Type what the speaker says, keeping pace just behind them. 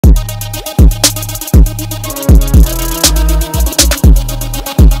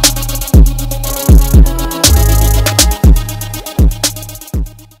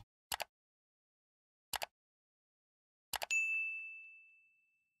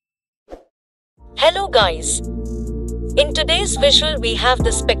Hello guys. In today's visual we have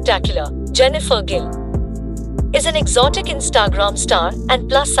the spectacular Jennifer Gill. Is an exotic Instagram star and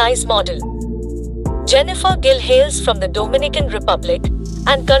plus-size model. Jennifer Gill hails from the Dominican Republic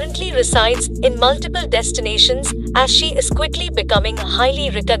and currently resides in multiple destinations as she is quickly becoming a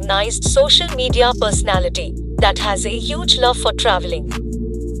highly recognized social media personality that has a huge love for traveling.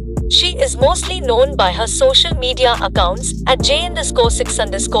 She is mostly known by her social media accounts at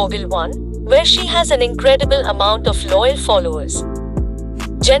j_6_Gill1, where she has an incredible amount of loyal followers.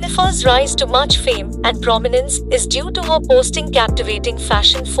 Jennifer's rise to much fame and prominence is due to her posting captivating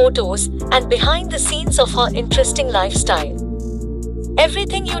fashion photos and behind the scenes of her interesting lifestyle.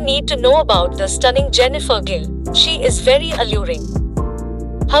 Everything you need to know about the stunning Jennifer Gill. She is very alluring.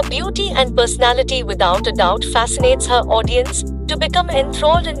 Her beauty and personality without a doubt fascinates her audience, to become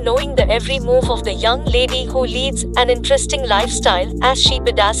enthralled in knowing the every move of the young lady who leads an interesting lifestyle as she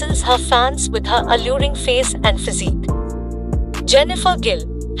bedazzles her fans with her alluring face and physique. Jennifer Gill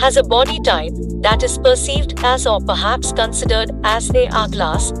has a body type that is perceived as or perhaps considered as a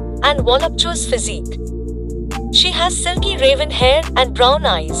hourglass and voluptuous physique. She has silky raven hair and brown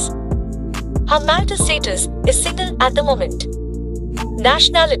eyes. Her marital status is single at the moment.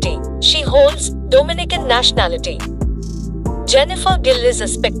 Nationality: she holds Dominican nationality. Jennifer Gill is a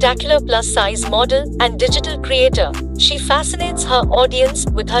spectacular plus-size model and digital creator. She fascinates her audience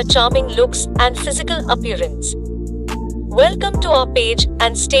with her charming looks and physical appearance. Welcome to our page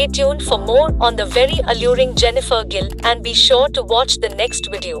and stay tuned for more on the very alluring Jennifer Gill, and be sure to watch the next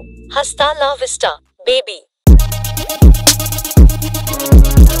video. Hasta la vista, baby.